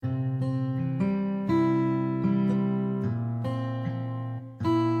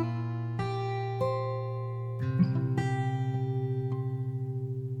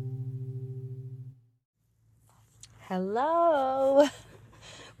Hello.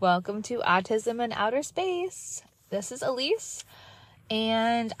 Welcome to Autism in Outer Space. This is Elise,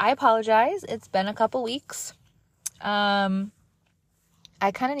 and I apologize. It's been a couple weeks. I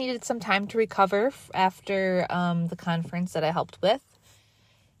kind of needed some time to recover after the conference that I helped with.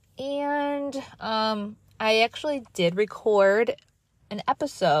 And I actually did record an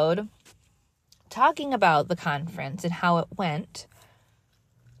episode talking about the conference and how it went.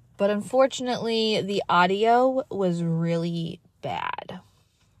 But unfortunately, the audio was really bad.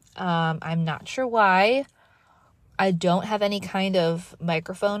 I'm not sure why. I don't have any kind of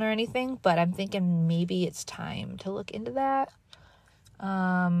microphone or anything, but I'm thinking maybe it's time to look into that.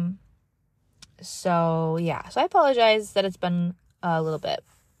 So I apologize that it's been a little bit.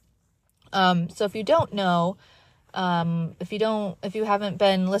 So if you don't know, if you haven't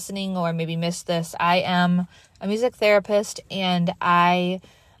been listening or maybe missed this, I am a music therapist and I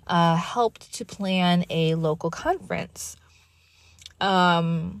helped to plan a local conference.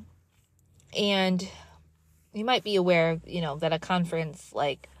 And you might be aware, that a conference,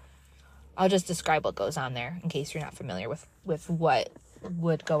 I'll just describe what goes on there in case you're not familiar with what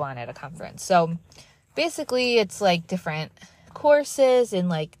would go on at a conference. So basically it's different courses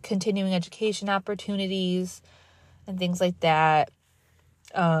and continuing education opportunities and things like that.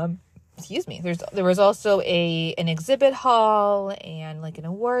 There was also an exhibit hall and an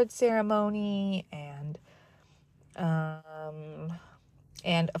award ceremony and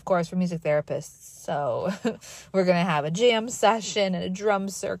of course for music therapists. So we're going to have a jam session and a drum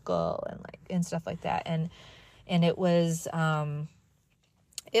circle and stuff like that. And it was fun.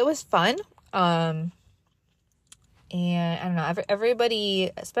 And I don't know, everybody,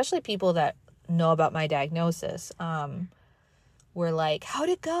 especially people that know about my diagnosis, were like, how'd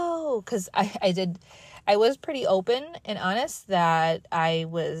it go? 'Cause I was pretty open and honest that I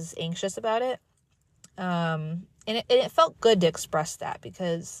was anxious about it. And it felt good to express that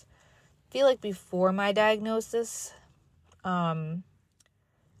because I feel like before my diagnosis, I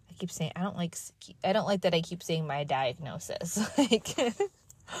keep saying, I don't like that I keep saying my diagnosis.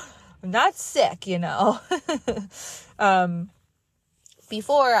 I'm not sick,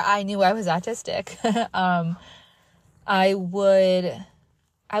 Before I knew I was autistic, I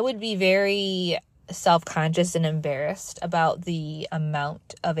would be very self-conscious and embarrassed about the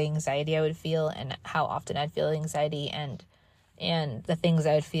amount of anxiety I would feel and how often I'd feel anxiety and the things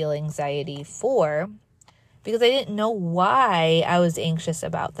I would feel anxiety for, because I didn't know why I was anxious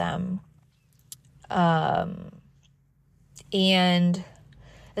about them. And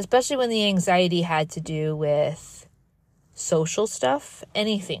especially when the anxiety had to do with social stuff,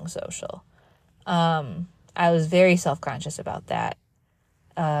 anything social. I was very self-conscious about that.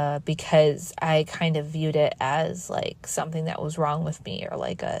 Because I kind of viewed it as something that was wrong with me, or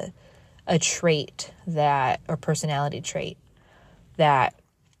a trait or personality trait that,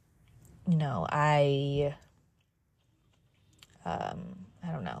 I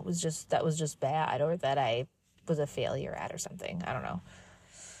don't know, that was just bad, or that I was a failure at or something. I don't know.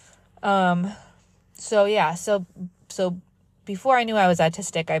 So before I knew I was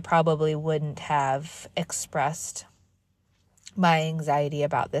autistic, I probably wouldn't have expressed my anxiety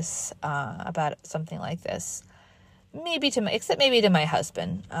about this, about something like this, except maybe to my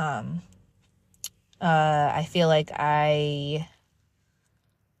husband. I feel like I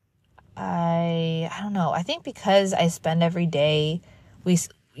don't know. I think because I spend every day, we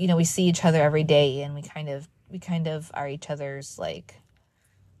see each other every day, and we kind of are each other's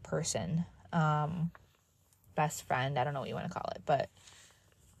person, best friend. I don't know what you want to call it, but,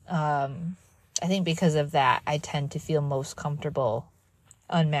 I think because of that, I tend to feel most comfortable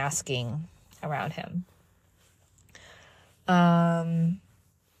unmasking around him. And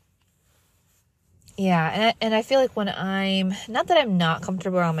I feel like when not that I'm not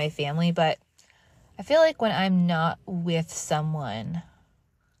comfortable around my family, but I feel like when I'm not with someone,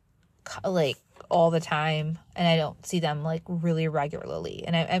 all the time, and I don't see them, really regularly,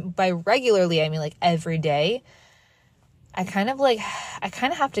 and by regularly, I mean, every day, I kind of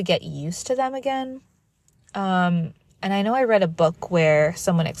have to get used to them again. And I know I read a book where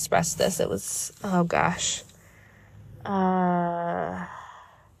someone expressed this. It was, oh gosh. No,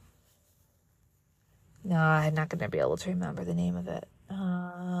 I'm not going to be able to remember the name of it.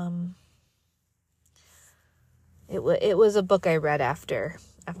 It was a book I read after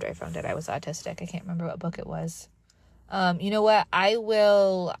I found out I was autistic. I can't remember what book it was. You know what? I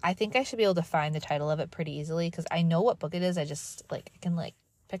think I should be able to find the title of it pretty easily, because I know what book it is. I just I can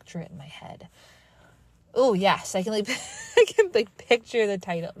picture it in my head. Oh yes, I can I can picture the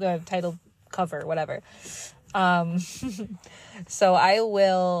title cover, whatever. So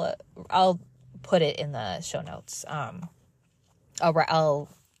I'll put it in the show notes. I'll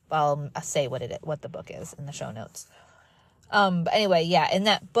say what the book is in the show notes. But anyway, yeah, in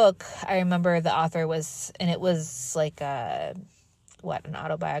that book, I remember the author was, and it was like an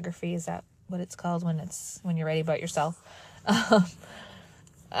autobiography? Is that what it's called when you're writing about yourself? So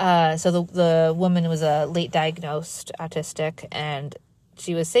the woman was a late diagnosed autistic, and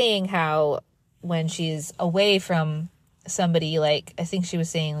she was saying how when she's away from somebody, like, I think she was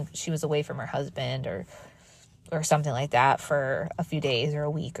saying she was away from her husband or something like that for a few days or a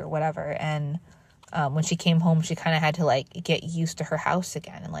week or whatever. And when she came home, she kind of had to like get used to her house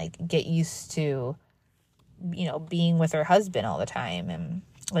again and like get used to, being with her husband all the time and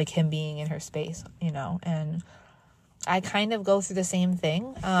like him being in her space, and I kind of go through the same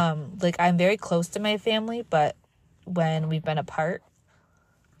thing. Like, I'm very close to my family, but when we've been apart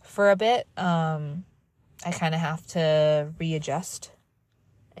for a bit, I kind of have to readjust,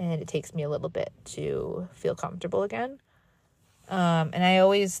 and it takes me a little bit to feel comfortable again. And I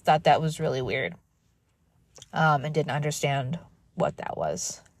always thought that was really weird, and didn't understand what that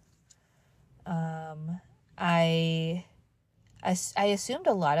was. I assumed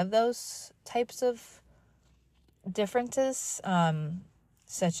a lot of those types of differences,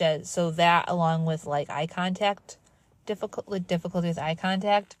 such as, so that along with like eye contact, difficulty with eye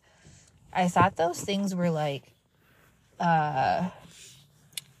contact, I thought those things were like,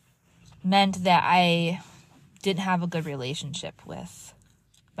 meant that I didn't have a good relationship with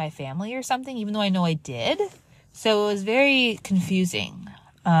my family or something, even though I know I did. So it was very confusing,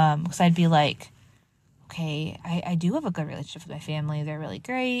 because I'd be like, okay, I do have a good relationship with my family. They're really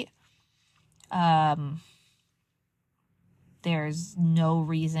great. There's no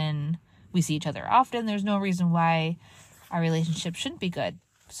reason, we see each other often. There's no reason why our relationship shouldn't be good.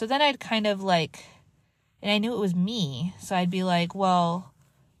 So then I'd kind of like, and I knew it was me. So I'd be like, well,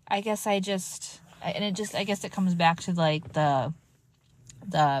 I guess I guess it comes back to like the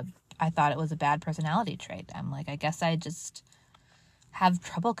I thought it was a bad personality trait. I'm like, I guess I just have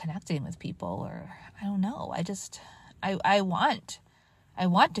trouble connecting with people, or I don't know. I want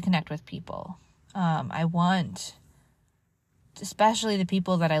to connect with people. I want, especially the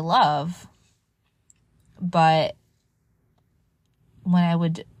people that I love, but when I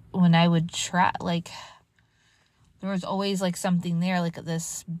would try, like, there was always like something there, like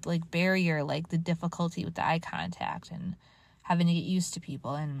this like barrier, like the difficulty with the eye contact and having to get used to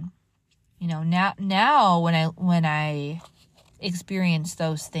people. And now when I experience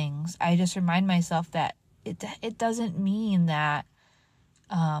those things, I just remind myself that it doesn't mean that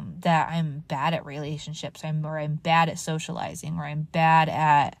that I'm bad at relationships, or I'm bad at socializing, or I'm bad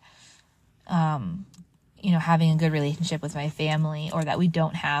at having a good relationship with my family, or that we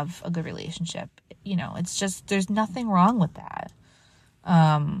don't have a good relationship. It's just, there's nothing wrong with that.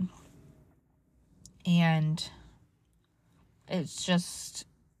 And it's just,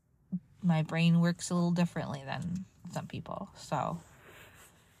 my brain works a little differently than some people. So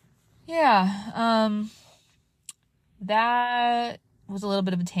yeah, that was a little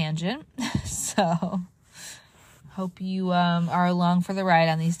bit of a tangent. So hope you are along for the ride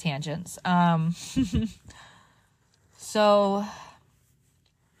on these tangents. So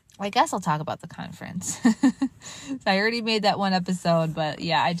I guess I'll talk about the conference. I already made that one episode, but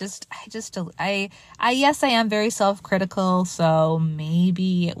yeah, I am very self-critical, so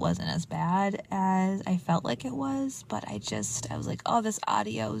maybe it wasn't as bad as I felt like it was, but I was like, oh, this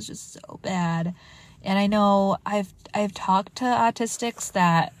audio is just so bad. And I know I've talked to autistics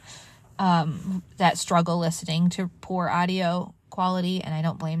that struggle listening to poor audio quality, and I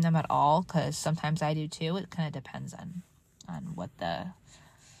don't blame them at all, because sometimes I do too. It kind of depends on what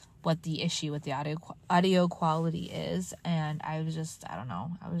the issue with the audio quality is. And I was just, I don't know.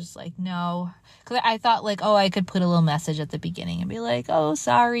 I was just like, no, because I thought like, oh, I could put a little message at the beginning and be like, oh,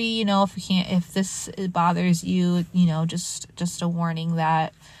 sorry, if this bothers you, just a warning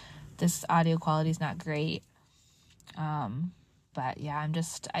that this audio quality is not great. But yeah,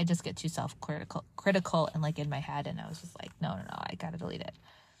 I just get too critical and like in my head, and I was just like, no, I gotta delete it.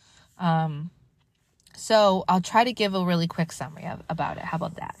 So I'll try to give a really quick summary about it. How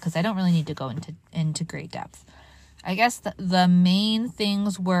about that? Because I don't really need to go into great depth. I guess the main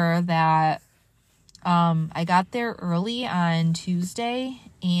things were that I got there early on Tuesday,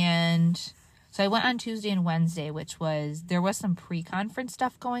 and so I went on Tuesday and Wednesday, there was some pre-conference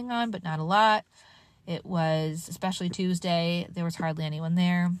stuff going on, but not a lot. It was, especially Tuesday, there was hardly anyone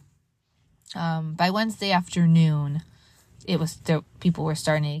there. By Wednesday afternoon, people were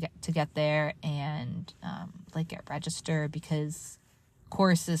starting to get there and get registered, because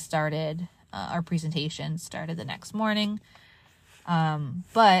courses started, our presentation started the next morning.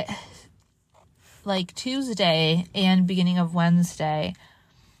 But like Tuesday and beginning of Wednesday,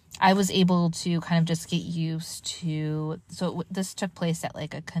 I was able to kind of just get used to, so this took place at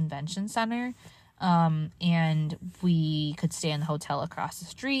like a convention center, and we could stay in the hotel across the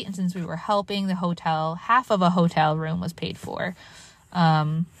street. And since we were helping the hotel, half of a hotel room was paid for.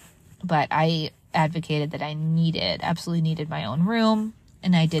 But I advocated that I absolutely needed my own room.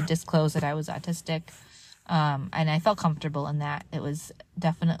 And I did disclose that I was autistic. And I felt comfortable in that. It was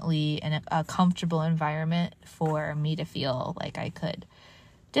definitely a comfortable environment for me to feel like I could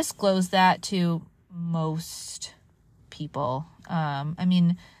disclose that to most people.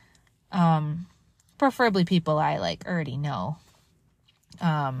 Preferably people I like already know.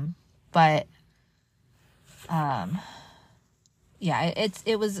 But it's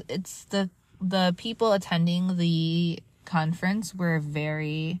the people attending the conference were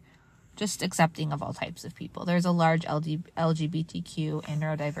very just accepting of all types of people. There's a large LGBTQ and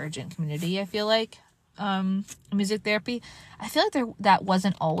neurodivergent community, I feel like, music therapy. I feel like that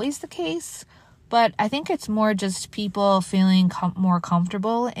wasn't always the case, but I think it's more just people feeling more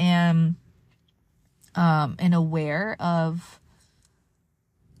comfortable and aware of,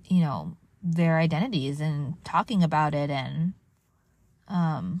 their identities and talking about it and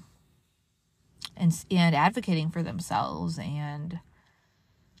advocating for themselves. And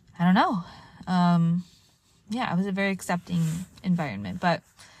I don't know. It was a very accepting environment. But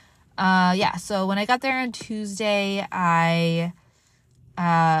so when I got there on Tuesday,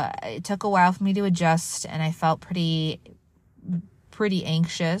 it took a while for me to adjust, and I felt pretty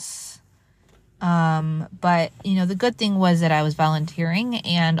anxious. But the good thing was that I was volunteering,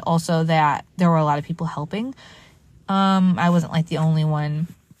 and also that there were a lot of people helping. I wasn't like the only one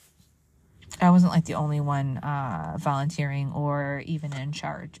volunteering or even in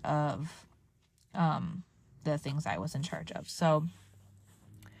charge of the things I was in charge of. So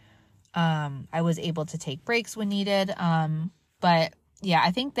I was able to take breaks when needed. But yeah,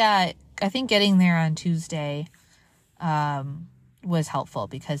 I think getting there on Tuesday was helpful,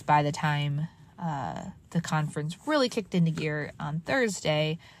 because by the time the conference really kicked into gear on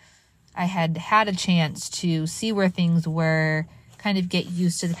Thursday, I had a chance to see where things were, kind of get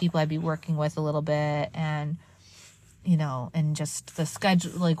used to the people I'd be working with a little bit, and and just the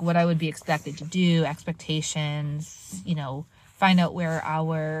schedule, like what I would be expected to do, expectations, find out where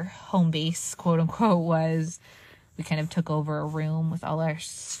our home base, quote unquote, was. We kind of took over a room with all our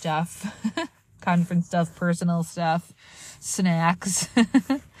stuff, conference stuff, personal stuff, snacks.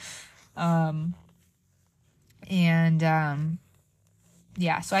 So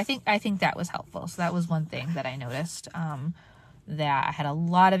I think that was helpful. So that was one thing that I noticed, that I had a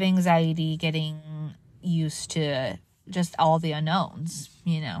lot of anxiety getting used to just all the unknowns,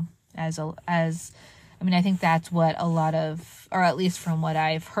 I think that's what a lot of, or at least from what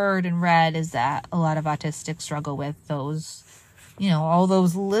I've heard and read, is that a lot of autistics struggle with those, all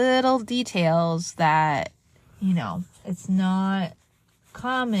those little details that, it's not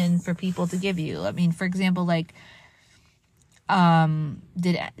common for people to give you. For example, like, I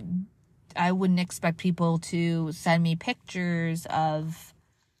wouldn't expect people to send me pictures of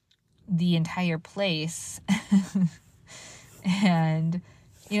the entire place. And,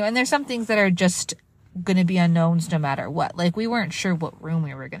 and there's some things that are just going to be unknowns no matter what. Like, we weren't sure what room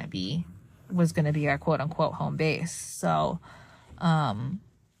we were going to be, was going to be our quote unquote home base. So,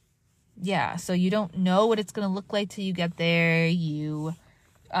 so you don't know what it's going to look like till you get there.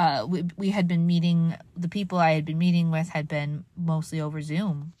 We had been meeting, the people I had been meeting with had been mostly over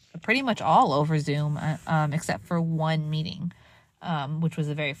Zoom, pretty much all over Zoom, except for one meeting, which was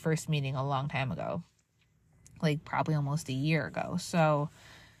the very first meeting a long time ago, like probably almost a year ago. So,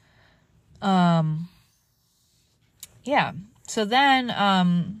 so then,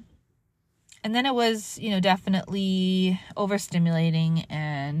 and then it was, definitely overstimulating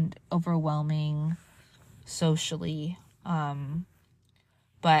and overwhelming socially. But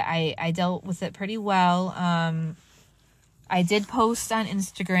I dealt with it pretty well. I did post on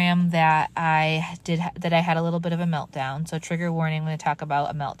Instagram that I had a little bit of a meltdown. So trigger warning, I'm going to talk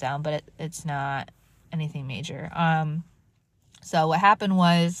about a meltdown, but it's not anything major. So what happened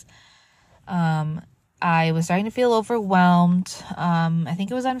was, I was starting to feel overwhelmed. I think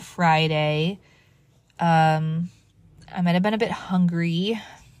it was on Friday. I might have been a bit hungry.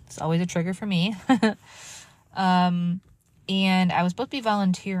 It's always a trigger for me. And I was supposed to be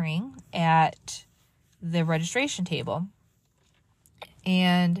volunteering at the registration table.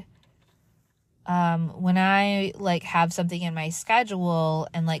 And when I have something in my schedule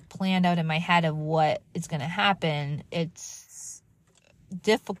and planned out in my head of what is going to happen, it's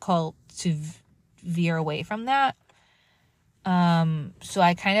difficult to veer away from that. So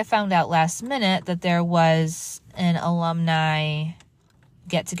I kind of found out last minute that there was an alumni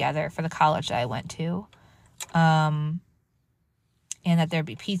get together for the college that I went to. And that there'd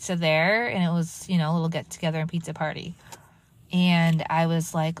be pizza there, and it was, you know, a little get together and pizza party. And I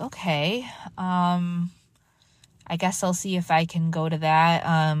was like, okay, I guess I'll see if I can go to that.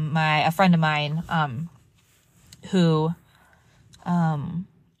 A friend of mine, who,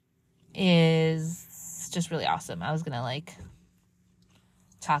 is just really awesome. I was gonna like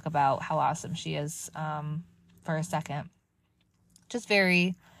talk about how awesome she is, for a second. Just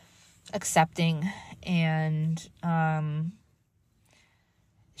very accepting, and,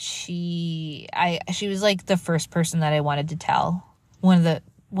 she was like the first person that I wanted to tell. One of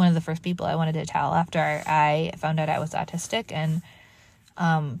the first people I wanted to tell after I found out I was autistic. And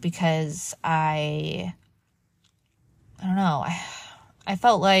because I don't know, I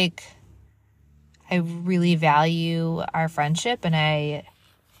felt like I really value our friendship, and I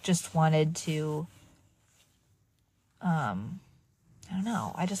just wanted to, I don't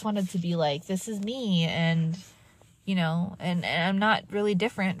know, I just wanted to be like, this is me, and you know, and I'm not really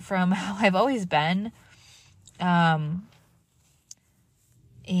different from how I've always been. And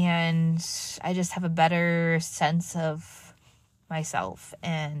I just have a better sense of myself,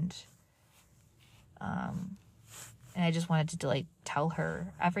 and I just wanted to like tell her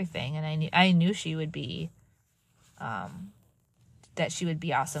everything, and I knew she would be, that she would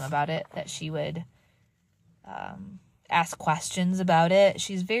be awesome about it, that she would, ask questions about it.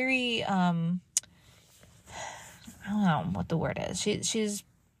 She's very, I don't know what the word is. She's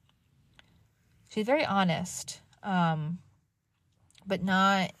very honest, but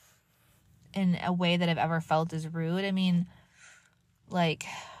not in a way that I've ever felt is rude. I mean, like,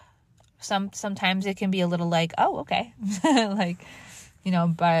 sometimes it can be a little like, oh, okay. Like, you know,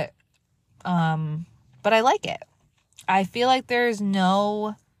 but I like it. I feel like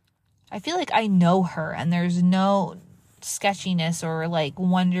I know her, and there's no sketchiness or like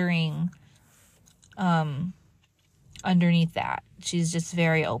wondering, underneath that. She's just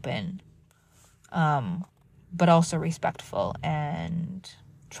very open, but also respectful and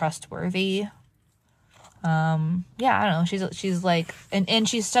trustworthy. Yeah, I don't know. She's like, and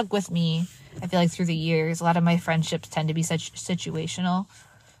she's stuck with me. I feel like through the years, a lot of my friendships tend to be such situational,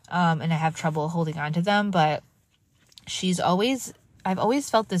 and I have trouble holding on to them, but I've always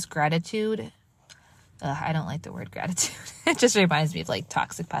felt this gratitude. I don't like the word gratitude. It just reminds me of like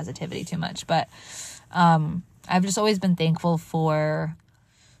toxic positivity too much, but, I've just always been thankful for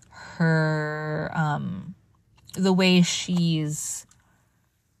her, the way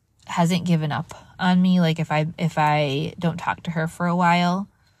hasn't given up on me. Like if I don't talk to her for a while,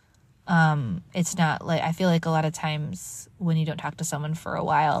 it's not like, I feel like a lot of times when you don't talk to someone for a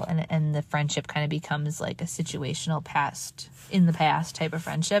while, and the friendship kind of becomes like a situational in the past type of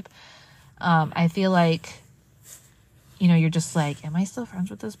friendship. I feel like, you know, you're just like, am I still friends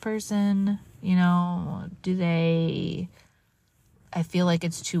with this person? You know, I feel like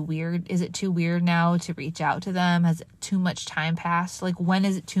it's too weird. Is it too weird now to reach out to them? Has too much time passed? Like, when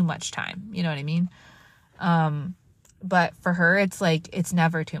is it too much time? You know what I mean? But for her, it's like, it's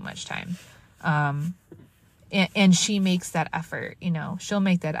never too much time. And she makes that effort, you know, she'll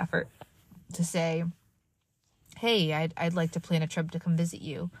make that effort to say, hey, I'd like to plan a trip to come visit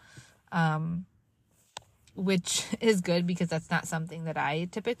you. Which is good because that's not something that I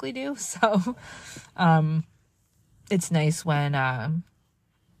typically do. So, it's nice when,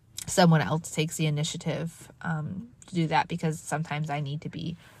 someone else takes the initiative, to do that, because sometimes I need to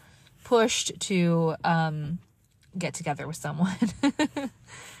be pushed to, get together with someone.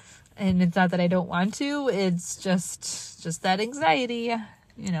 And it's not that I don't want to, it's just that anxiety,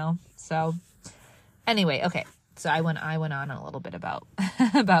 you know? So anyway, okay. So I went on a little bit about,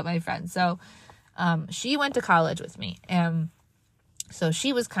 about my friend. So, she went to college with me, and so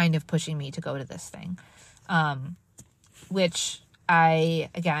she was kind of pushing me to go to this thing, which there's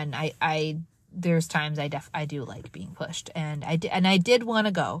times I do like being pushed, and I did want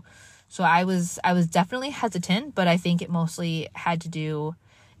to go. So I was definitely hesitant, but I think it mostly had to do,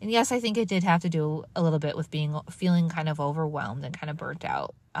 and yes, I think it did have to do a little bit with feeling kind of overwhelmed and kind of burnt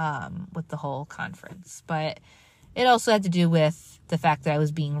out, with the whole conference, but it also had to do with the fact that I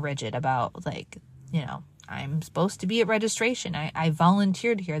was being rigid about, like, you know, I'm supposed to be at registration. I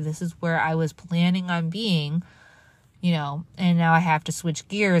volunteered here. This is where I was planning on being, you know, and now I have to switch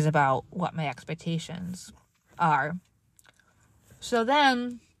gears about what my expectations are. So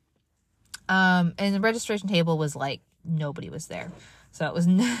then, and the registration table was like, nobody was there. So it was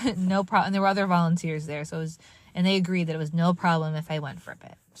no problem. And there were other volunteers there. So and they agreed that it was no problem if I went for a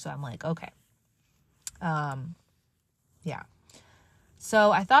bit. So I'm like, okay. Yeah.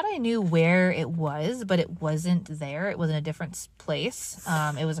 So I thought I knew where it was, but it wasn't there. It was in a different place.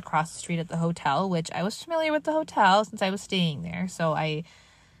 It was across the street at the hotel, which I was familiar with the hotel since I was staying there. So I,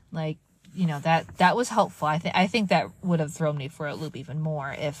 like, you know, that was helpful. I think that would have thrown me for a loop even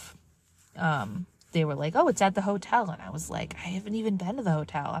more if they were like, oh, it's at the hotel. And I was like, I haven't even been to the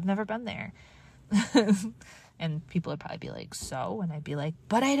hotel. I've never been there. And people would probably be like, so? And I'd be like,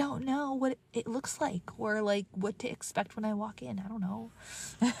 but I don't know what it looks like or like what to expect when I walk in. I don't know.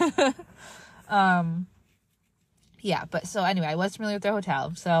 Yeah, but so anyway, I was familiar with their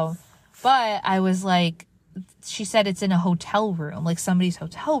hotel. So, but I was like, she said it's in a hotel room, like somebody's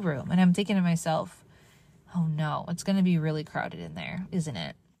hotel room. And I'm thinking to myself, oh no, it's going to be really crowded in there, isn't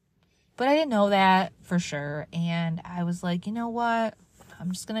it? But I didn't know that for sure. And I was like, you know what?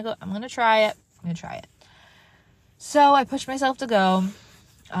 I'm going to try it. So I pushed myself to go.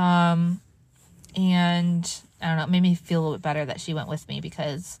 And I don't know, it made me feel a little bit better that she went with me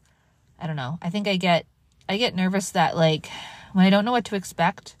because I don't know. I think I get nervous that like when I don't know what to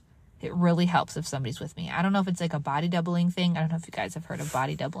expect, it really helps if somebody's with me. I don't know if it's like a body doubling thing. I don't know if you guys have heard of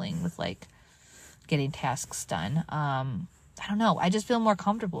body doubling with like getting tasks done. I don't know. I just feel more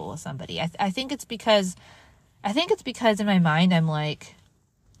comfortable with somebody. I think it's because in my mind I'm like,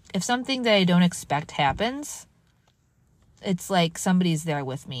 if something that I don't expect happens, it's like somebody's there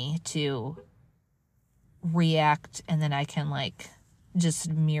with me to react, and then I can like just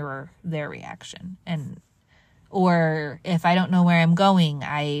mirror their reaction. Or if I don't know where I'm going,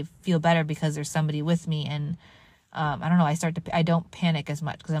 I feel better because there's somebody with me, and I don't know, I don't panic as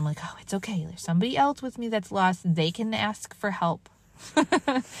much because I'm like, oh, it's okay. There's somebody else with me that's lost. They can ask for help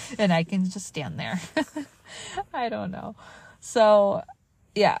and I can just stand there. I don't know. So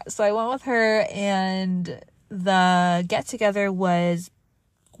yeah, so I went with her, and the get together was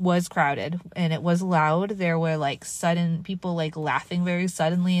crowded and it was loud. There were like sudden people like laughing very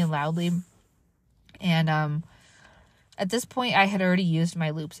suddenly and loudly. And at this point I had already used my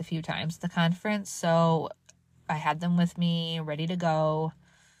loops a few times at the conference, so I had them with me ready to go.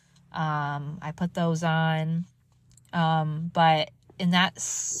 I put those on. But in that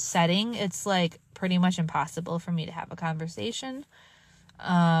setting, it's like pretty much impossible for me to have a conversation.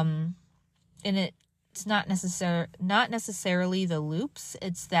 And it's not necessarily the loops.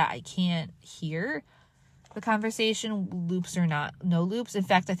 It's that I can't hear the conversation, loops or no loops. In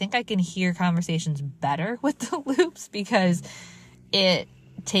fact, I think I can hear conversations better with the loops because it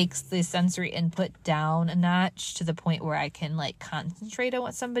takes the sensory input down a notch to the point where I can like concentrate on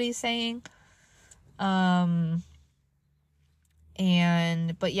what somebody's saying. But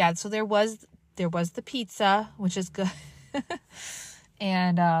yeah, so there was the pizza, which is good.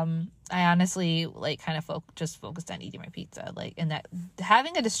 And I honestly like kind of just focused on eating my pizza, like, and that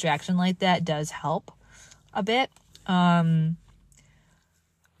having a distraction like that does help a bit. But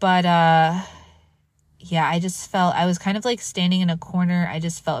yeah, I just felt I was kind of like standing in a corner. I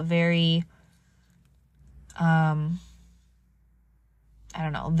just felt very I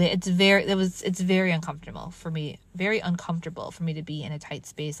don't know. It's very uncomfortable for me. Very uncomfortable for me to be in a tight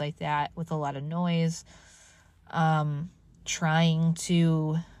space like that with a lot of noise. Trying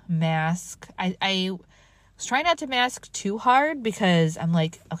to mask. I was trying not to mask too hard because I'm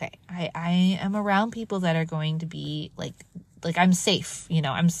like, okay, I am around people that are going to be like I'm safe. You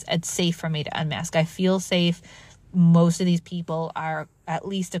know, it's safe for me to unmask. I feel safe. Most of these people are at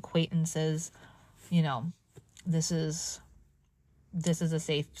least acquaintances. You know, this is a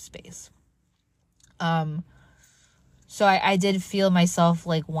safe space. So I did feel myself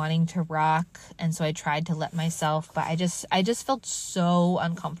like wanting to rock, and so I tried to let myself, but I just felt so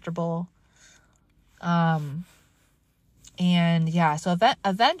uncomfortable. And yeah, so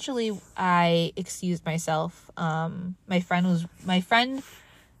eventually I excused myself. My friend was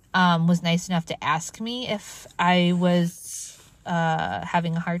nice enough to ask me if I was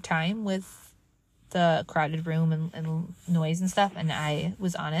having a hard time with the crowded room and noise and stuff, and I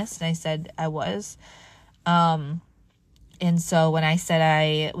was honest and I said I was. And so when I said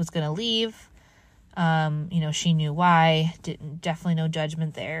I was going to leave, you know, she knew why. Definitely no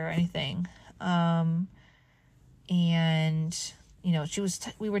judgment there or anything. And, you know,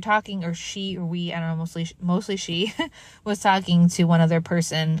 we were talking, or she, or we, I don't know, mostly she was talking to one other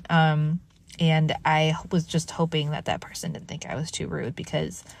person. And I was just hoping that person didn't think I was too rude,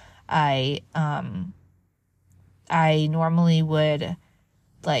 because I normally would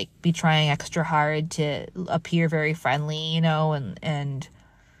like be trying extra hard to appear very friendly, you know, and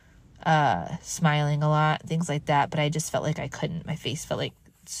smiling a lot, things like that. But I just felt like I couldn't. My face felt like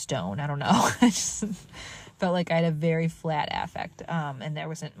stone. I don't know. I just felt like I had a very flat affect. And there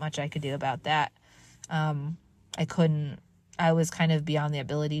wasn't much I could do about that. I couldn't I was kind of beyond the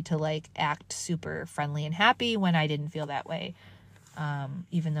ability to like act super friendly and happy when I didn't feel that way.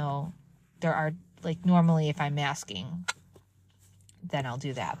 Even though there are like normally if I'm masking, then I'll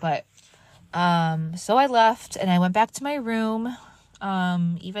do that. But so I left and I went back to my room.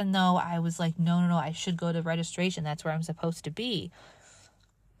 Even though I was like, no, I should go to registration. That's where I'm supposed to be.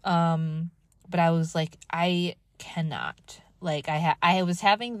 But I was like, I cannot. Like I was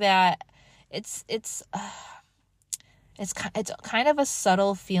having that. It's kind of a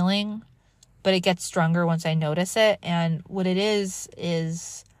subtle feeling, but it gets stronger once I notice it. And what it is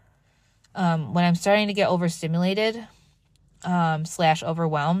when I'm starting to get overstimulated, /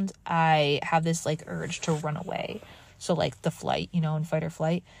 overwhelmed, I have this like urge to run away. So like the flight, in fight or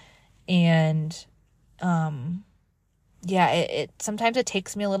flight. And, it sometimes it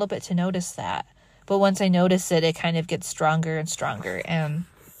takes me a little bit to notice that, but once I notice it, it kind of gets stronger and stronger. And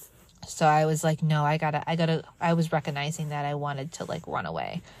so I was like, no, I was recognizing that I wanted to like run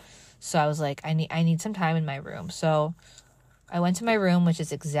away. So I was like, I need some time in my room. So I went to my room, which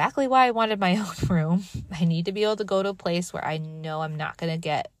is exactly why I wanted my own room. I need to be able to go to a place where I know I'm not going to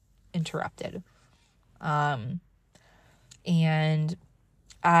get interrupted. And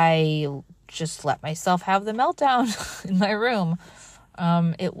I just let myself have the meltdown in my room.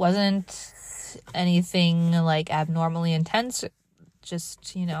 It wasn't anything like abnormally intense.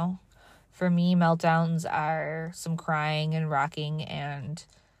 Just, for me, meltdowns are some crying and rocking and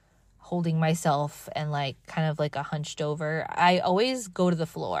holding myself and like kind of like a hunched over. I always go to the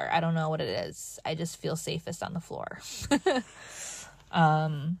floor. I don't know what it is. I just feel safest on the floor.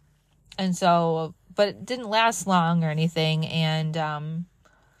 And so, but it didn't last long or anything. And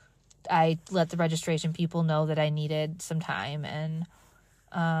I let the registration people know that I needed some time, and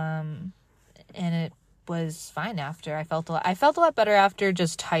it was fine after. I felt a lot better after,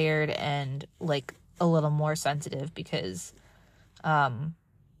 just tired and like a little more sensitive because,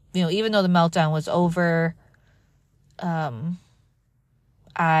 even though the meltdown was over, I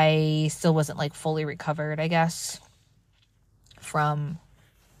still wasn't like fully recovered, I guess, from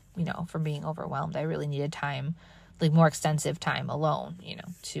being overwhelmed. I really needed time, like more extensive time alone,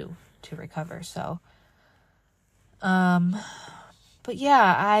 to recover. So, but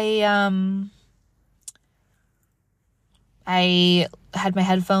yeah, I had my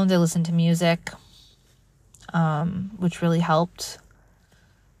headphones. I listened to music, which really helped.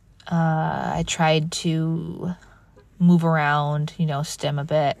 I tried to move around, stim a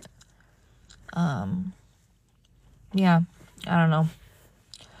bit. Yeah, I don't know.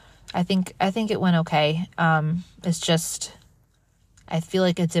 I think it went okay. It's just, I feel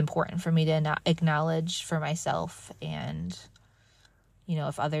like it's important for me to not acknowledge for myself, and,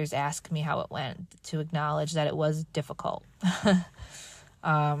 if others ask me how it went, to acknowledge that it was difficult.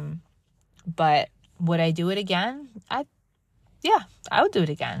 But would I do it again? I would do it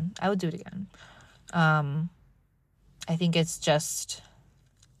again. I think it's just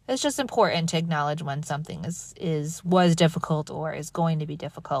important to acknowledge when something was difficult or is going to be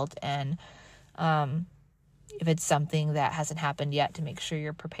difficult. And, if it's something that hasn't happened yet, to make sure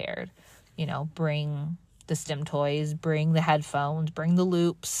you're prepared, bring the stim toys, bring the headphones, bring the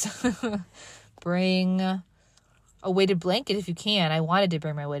loops, bring a weighted blanket if you can. I wanted to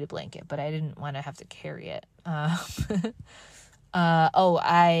bring my weighted blanket, but I didn't want to have to carry it.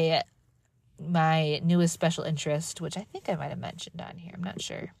 My newest special interest, which I think I might have mentioned on here, I'm not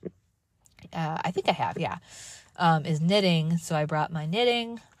sure. I think I have, yeah, is knitting. So I brought my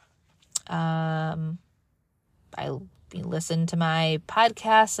knitting. I listen to my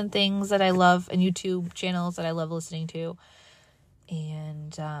podcasts and things that I love, and YouTube channels that I love listening to.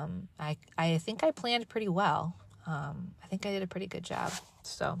 And I think I planned pretty well. I think I did a pretty good job.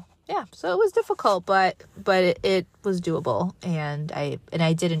 So yeah, so it was difficult, but it was doable, and I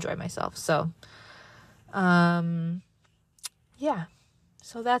did enjoy myself. So, yeah,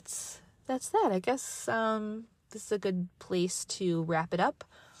 so that's that. I guess this is a good place to wrap it up.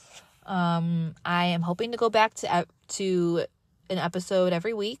 I am hoping to go back to an episode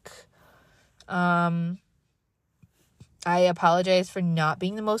every week. I apologize for not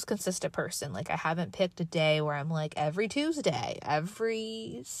being the most consistent person. Like, I haven't picked a day where I'm like every Tuesday,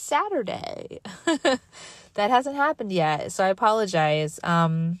 every Saturday. That hasn't happened yet, so I apologize.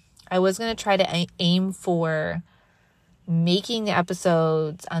 I was going to try to aim for making the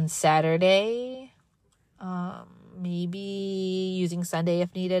episodes on Saturday, maybe using Sunday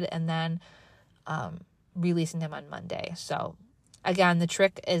if needed, and then releasing them on Monday. So again, the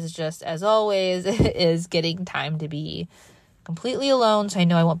trick is just, as always, is getting time to be completely alone so I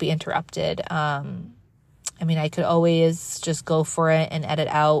know I won't be interrupted. I could always just go for it and edit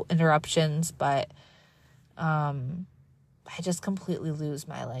out interruptions, but I just completely lose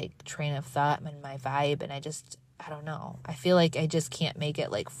my like train of thought and my vibe, and I don't know. I feel like I just can't make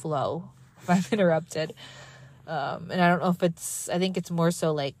it like flow if I'm interrupted. And I don't know if I think it's more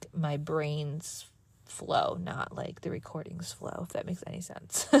so like my brain's flow, not like the recording's flow, if that makes any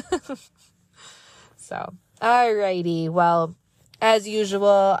sense. So, alrighty. Well, as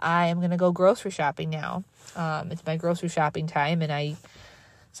usual, I am going to go grocery shopping now. It's my grocery shopping time, and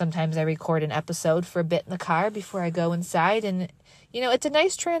sometimes I record an episode for a bit in the car before I go inside, and it's a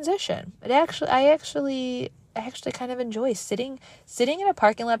nice transition. I actually kind of enjoy sitting in a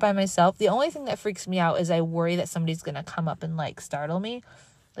parking lot by myself. The only thing that freaks me out is I worry that somebody's going to come up and like startle me.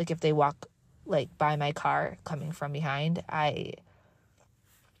 Like if they walk like by my car coming from behind. I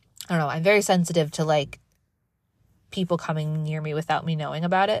don't know. I'm very sensitive to like people coming near me without me knowing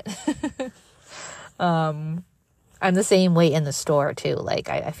about it. I'm the same way in the store too. Like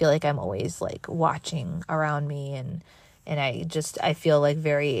I feel like I'm always like watching around me, and I feel like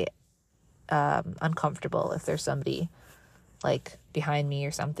very uncomfortable if there's somebody like behind me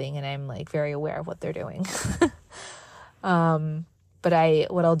or something, and I'm like very aware of what they're doing. But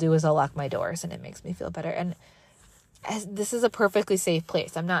what I'll do is I'll lock my doors, and it makes me feel better. And this is a perfectly safe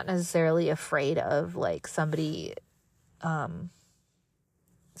place. I'm not necessarily afraid of like somebody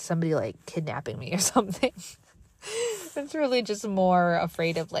like kidnapping me or something. It's really just more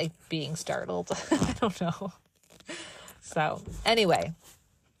afraid of like being startled. I don't know. So anyway,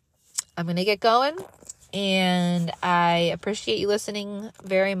 I'm going to get going, and I appreciate you listening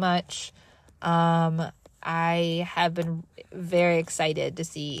very much. I have been very excited to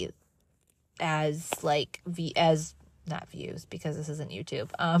see not views, because this isn't YouTube.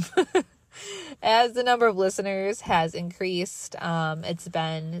 As the number of listeners has increased, it's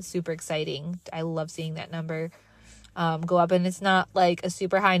been super exciting. I love seeing that number go up, and it's not like a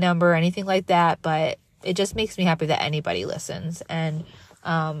super high number or anything like that, but it just makes me happy that anybody listens. And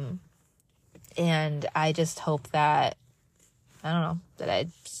I just hope that, I don't know, that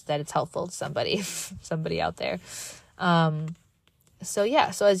it's helpful to somebody out there. So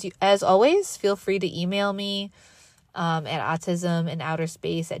as always, feel free to email me at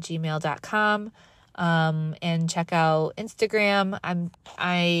autismandouterspace@gmail.com, and check out Instagram.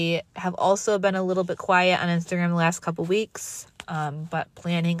 I have also been a little bit quiet on Instagram the last couple weeks, but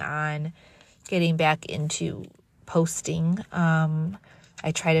planning on getting back into posting.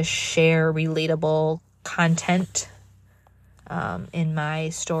 I try to share relatable content in my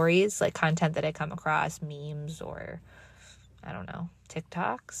stories, like content that I come across, memes, or I don't know,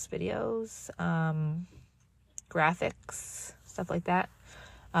 TikToks, videos, graphics, stuff like that.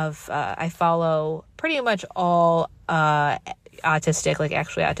 I follow pretty much all autistic, like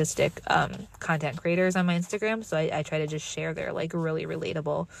actually autistic content creators on my Instagram. So I try to just share their like really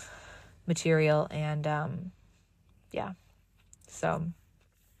relatable material, and yeah. So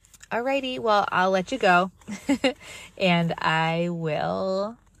alrighty, well, I'll let you go. And I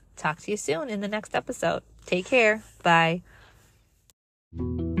will talk to you soon in the next episode. Take care. Bye.